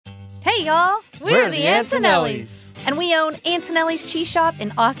Hey, y'all. We're the Antonellis. And we own Antonelli's Cheese Shop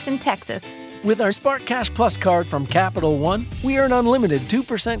in Austin, Texas. With our Spark Cash Plus card from Capital One, we earn unlimited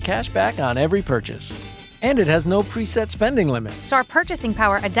 2% cash back on every purchase. And it has no preset spending limit. So our purchasing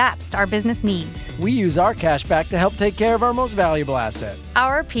power adapts to our business needs. We use our cash back to help take care of our most valuable asset.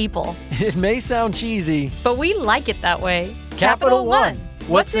 Our people. It may sound cheesy, but we like it that way. Capital One.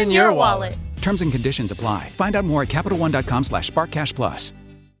 What's in your wallet? Terms and conditions apply. Find out more at CapitalOne.com/SparkCashPlus.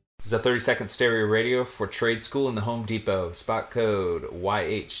 This is a 30-second stereo radio for Trade School in the Home Depot. Spot code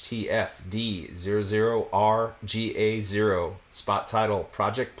YHTFD00RGA0. Spot title,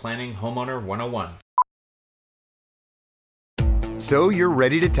 Project Planning Homeowner 101. So you're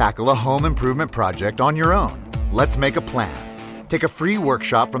ready to tackle a home improvement project on your own. Let's make a plan. Take a free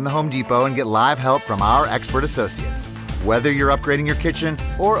workshop from the Home Depot and get live help from our expert associates. Whether you're upgrading your kitchen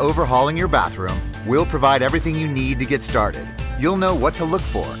or overhauling your bathroom, we'll provide everything you need to get started. You'll know what to look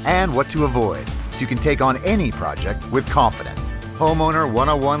for and what to avoid, so you can take on any project with confidence. Homeowner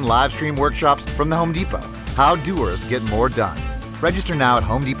 101 live stream workshops from the Home Depot. How doers get more done. Register now at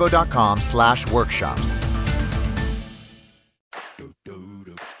homedepot.com/workshops.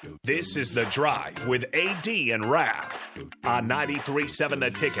 This is The Drive with AD and Raph on 93.7 The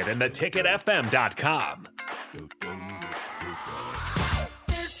Ticket and theticketfm.com.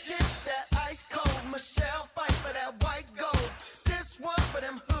 This shit that ice cold Michelle fight for that white gold. This one for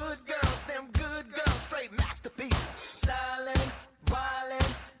them hood girls, them good girls, straight masterpieces. Styling,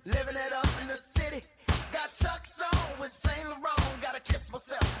 wildin', living it up in the city. Got Chuck's on with Saint Laurent. Gotta kiss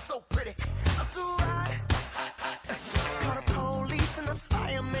myself, I'm so pretty. I'm too hot. Call the police and the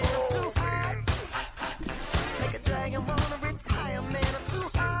fireman. I'm too hot. Make a dragon wanna retire, man. I'm too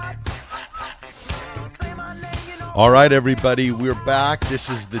hot. Say my name, you know. All right, everybody, we're back. This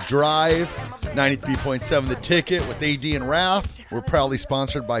is The Drive, 93.7 The Ticket with AD and Raph. We're proudly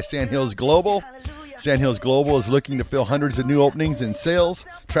sponsored by Sandhills Global. Sandhills Global is looking to fill hundreds of new openings in sales,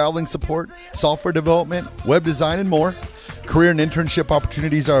 traveling support, software development, web design, and more. Career and internship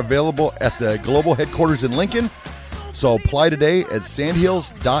opportunities are available at the global headquarters in Lincoln. So apply today at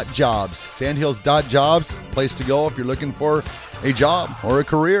sandhills.jobs. Sandhills.jobs, place to go if you're looking for a job or a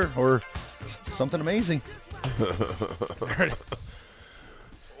career or something amazing.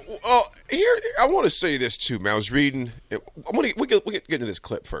 Well, here I want to say this too, man. I was reading. We get into this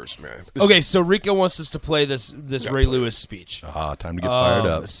clip first, man. Okay, so Rico wants us to play this Ray Lewis speech. Time to get fired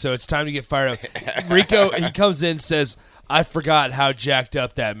up. So it's time to get fired up. Rico, he comes in and says, "I forgot how jacked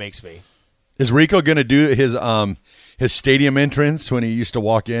up that makes me." Is Rico going to do his stadium entrance when he used to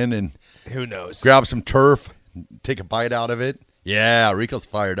walk in and who knows, grab some turf, take a bite out of it? Yeah, Rico's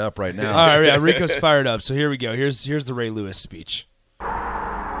fired up right now. All right, yeah, Rico's fired up. So here we go. Here's the Ray Lewis speech.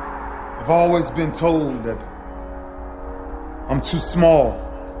 I've always been told that I'm too small,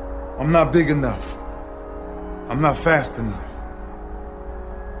 I'm not big enough, I'm not fast enough.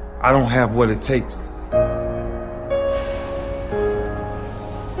 I don't have what it takes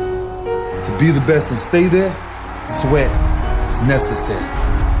to be the best and stay there. Sweat is necessary.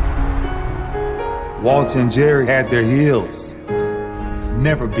 Walter and Jerry had their heels,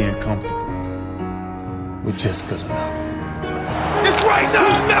 never being comfortable with just good enough. It's right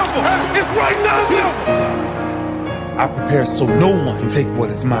now, never. It's right now, never. I prepare so no one can take what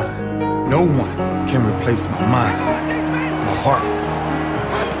is mine. No one can replace my mind, my heart.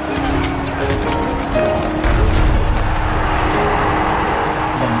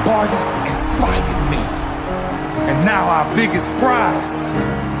 Lombardi inspired me. And now our biggest prize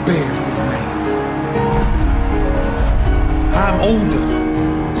bears his name. I'm older.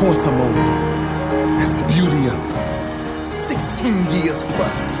 Of course I'm older. That's the beauty of it. 16 years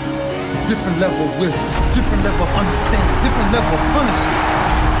plus. Different level of wisdom, different level of understanding, different level of punishment. I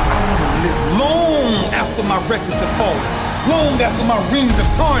want to live long after my records have fallen, long after my rings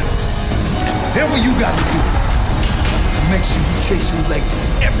have tarnished. And whatever you got to do to make sure you chase your legacy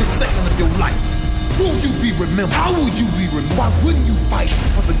every second of your life. Will you be remembered? How would you be remembered? Why wouldn't you fight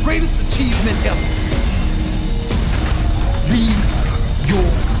for the greatest achievement ever? Leave your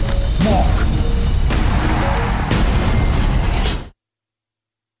mark.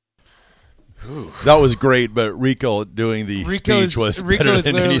 That was great, but Rico doing the speech was better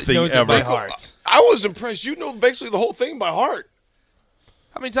than anything ever. By heart. I was impressed. You know basically the whole thing by heart.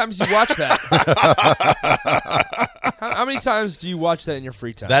 How many times do you watch that? How many times do you watch that in your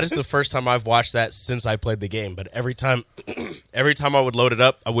free time? That is the first time I've watched that since I played the game. But every time I would load it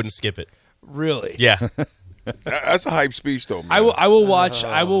up, I wouldn't skip it. Really? Yeah. That's a hype speech, though, man. I will watch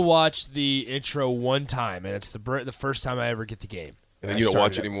the intro one time, and it's the first time I ever get the game. And then you don't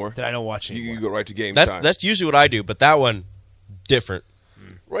watch anymore? Then I don't watch anymore. You go right to game time. That's usually what I do, but that one, different.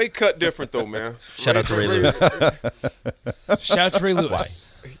 Ray cut different though, man. Shout out to Ray Lewis. Shout out to Ray Lewis.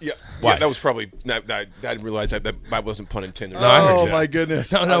 Yeah, Why? yeah, that was probably. I didn't realize that wasn't pun intended. No, I heard Oh that. my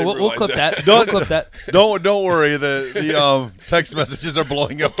goodness! No, we'll clip that. We'll clip that. Don't worry. The text messages are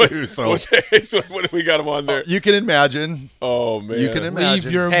blowing up too. So So what we got him on there? you can imagine. Oh man, You can imagine.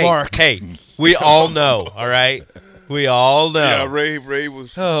 Leave your Hey, mark. hey, we all know, all right? We all know. Yeah, Ray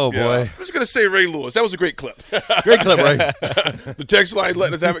was. Oh, yeah. boy. I was gonna say Ray Lewis. That was a great clip. Great clip, Ray. The text line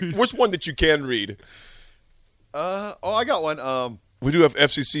letting us have it. What's one that you can read? I got one. We do have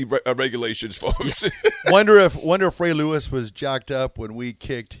FCC regulations, folks. Wonder if Ray Lewis was jacked up when we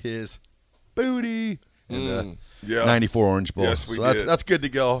kicked his booty in the '94 Orange Bowl. Yes, we so did. That's good to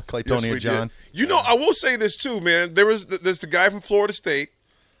go, Claytonia Yes, we John. did. You know, I will say this too, man. There's the guy from Florida State,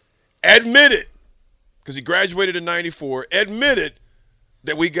 admitted, because he graduated in '94, admitted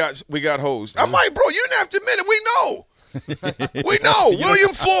that we got hosed. I'm like, bro, you didn't have to admit it. We know. We know.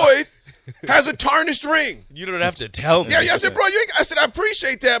 William Floyd has a tarnished ring. You don't have to tell me. Yeah, I said, bro, I said, I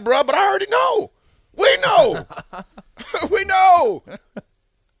appreciate that, bro, but I already know. We know. We know.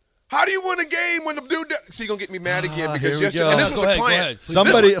 How do you win a game when the dude? See, you're gonna get me mad again because here we yesterday, go. and this was Go a ahead, client. go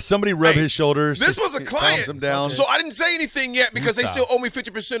ahead. Somebody rub his shoulders. This was a client, Calms him down. so I didn't say anything yet because they Stop. still owe me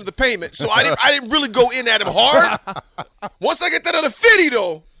 50% of the payment. So I didn't really go in at him hard. Once I get that other 50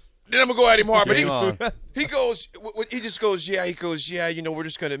 though, then I'm gonna go at him hard. Game on. But he just goes, yeah. You know, we're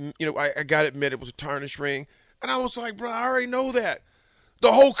just gonna, I gotta admit it was a tarnished ring, and I was like, bro, I already know that.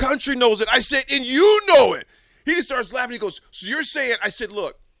 The whole country knows it. I said, and you know it. He just starts laughing. He goes, so you're saying? I said,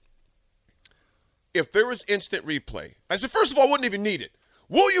 look. If there was instant replay, I said, first of all, I wouldn't even need it.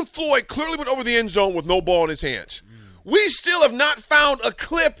 William Floyd clearly went over the end zone with no ball in his hands. We still have not found a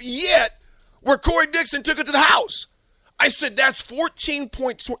clip yet where Corey Dixon took it to the house. I said, that's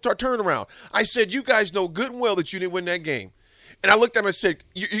 14-point turnaround. I said, you guys know good and well that you didn't win that game. And I looked at him and said,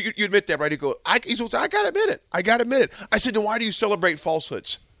 you admit that, right? He goes, I got to admit it. I got to admit it. I said, then why do you celebrate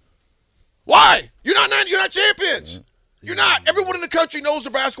falsehoods? Why? You're not champions. You're not. Everyone in the country knows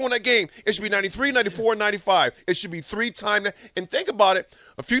Nebraska won that game. It should be 93, 94, and 95. It should be 3 times. And think about it.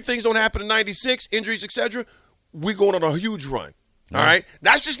 A few things don't happen in 96, injuries, etc. We're going on a huge run. All right?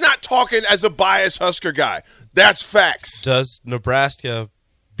 That's just not talking as a biased Husker guy. That's facts. Does Nebraska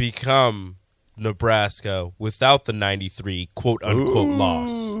become Nebraska without the 93 quote-unquote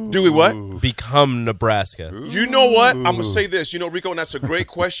loss? Do we what? Become Nebraska. You know what? I'm going to say this. Rico, and that's a great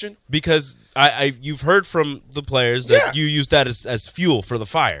question. Because you've heard from the players that you use that as fuel for the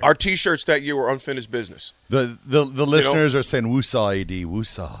fire. Our T-shirts that year were unfinished business. The listeners are saying woosah, AD,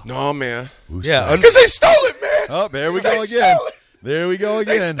 woosah. No, man. Woosah. Yeah, Because they stole it, man. Oh, there we They go again. stole it. There we go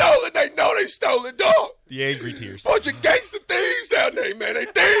They again. stole it. They know they stole it, dog. the angry tears. Bunch of gangster thieves down there, man. They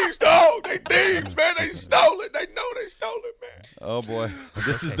thieves, dog. They thieves, man. They stole it. They know they stole it, man. Oh boy,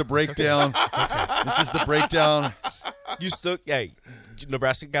 this is the breakdown. This is the breakdown.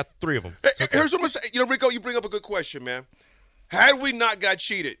 Nebraska got 3 of them. Here's what I'm going to say. Rico, you bring up a good question, man. Had we not got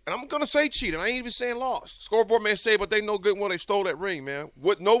cheated, and I'm going to say cheated. I ain't even saying lost. Scoreboard may say, but they know good and well they stole that ring, man.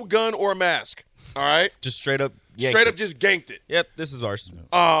 With no gun or mask. All right? Just straight up yanked Straight up it. just ganked it. Yep, this is ours.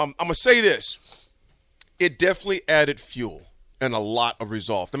 I'm going to say this. It definitely added fuel and a lot of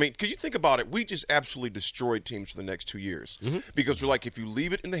resolve. I mean, because you think about it, we just absolutely destroyed teams for the next 2 years. Because we're like, if you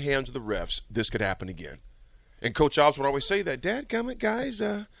leave it in the hands of the refs, this could happen again. And Coach Obbs would always say that, dadgummit, guys,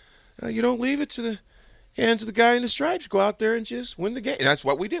 you don't leave it to the hands of the guy in the stripes. Go out there and just win the game. And that's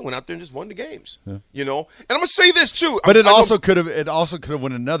what we did. Went out there and just won the games. And I'm going to say this, too. But it also could have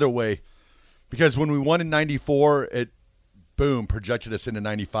went another way. Because when we won in 94, it, projected us into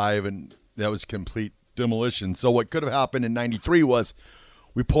 95, and that was complete demolition. So what could have happened in 93 was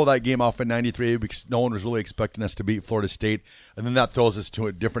we pull that game off in 93 because no one was really expecting us to beat Florida State, and then that throws us to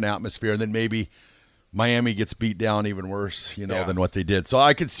a different atmosphere, and then maybe Miami gets beat down even worse, than what they did. So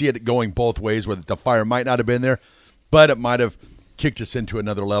I could see it going both ways, where the fire might not have been there, but it might have kicked us into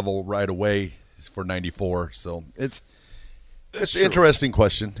another level right away for 94. So it's an interesting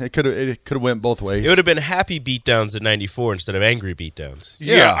question. It could have went both ways. It would have been happy beatdowns in 94 instead of angry beatdowns.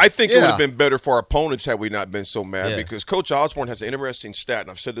 Yeah, I think it would have been better for our opponents had we not been so mad, Yeah. because Coach Osborne has an interesting stat,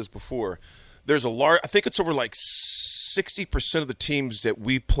 and I've said this before. There's I think it's over like 60% of the teams that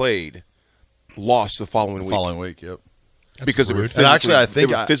we played lost the following week. Yep. Because they were And actually, I think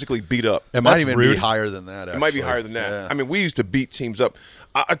they were physically beat up. It might even be higher than that. It might be actually. higher than that. Yeah. I mean, we used to beat teams up.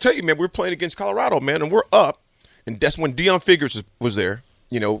 I tell you, man, we were playing against Colorado, man, and we're up. And that's when Deion Figures was there,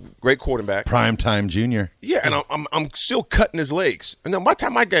 great quarterback. Primetime junior. Yeah, and I'm still cutting his legs. And then by the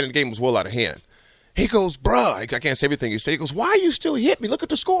time I got in the game, it was well out of hand. He goes, bruh, I can't say everything he said. He goes, why are you still hitting me? Look at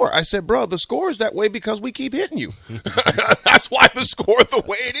the score. I said, bruh, the score is that way because we keep hitting you. That's why the score is the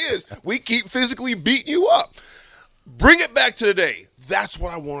way it is. We keep physically beating you up. Bring it back to today. That's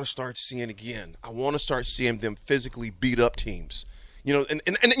what I want to start seeing again. I want to start seeing them physically beat up teams. You know, and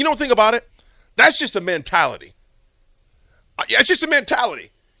you know the thing about it? That's just a mentality. Yeah, it's just a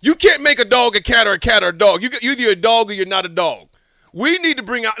mentality. You can't make a dog a cat or a dog. You're either a dog or you're not a dog. We need to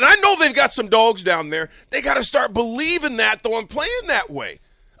bring out, and I know they've got some dogs down there. They got to start believing that, though, and playing that way.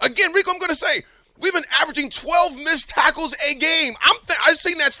 Again, Rico, I'm going to say, we've been averaging 12 missed tackles a game. I've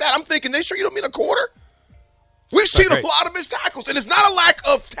seen that stat. I'm thinking, they sure you don't mean a quarter? We've seen a lot of missed tackles, and it's not a lack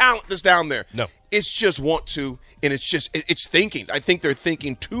of talent that's down there. No. It's just want to, and it's thinking. I think they're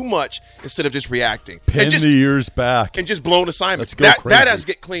thinking too much instead of just reacting. Pin the ears back. And just blowing assignments. That has to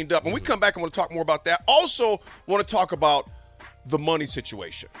get cleaned up. When we come back, I want to talk more about that. Also want to talk about the money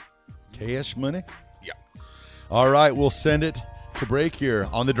situation. Cash money? Yeah. All right, we'll send it to break here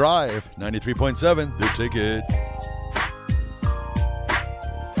on The Drive, 93.7, The Ticket.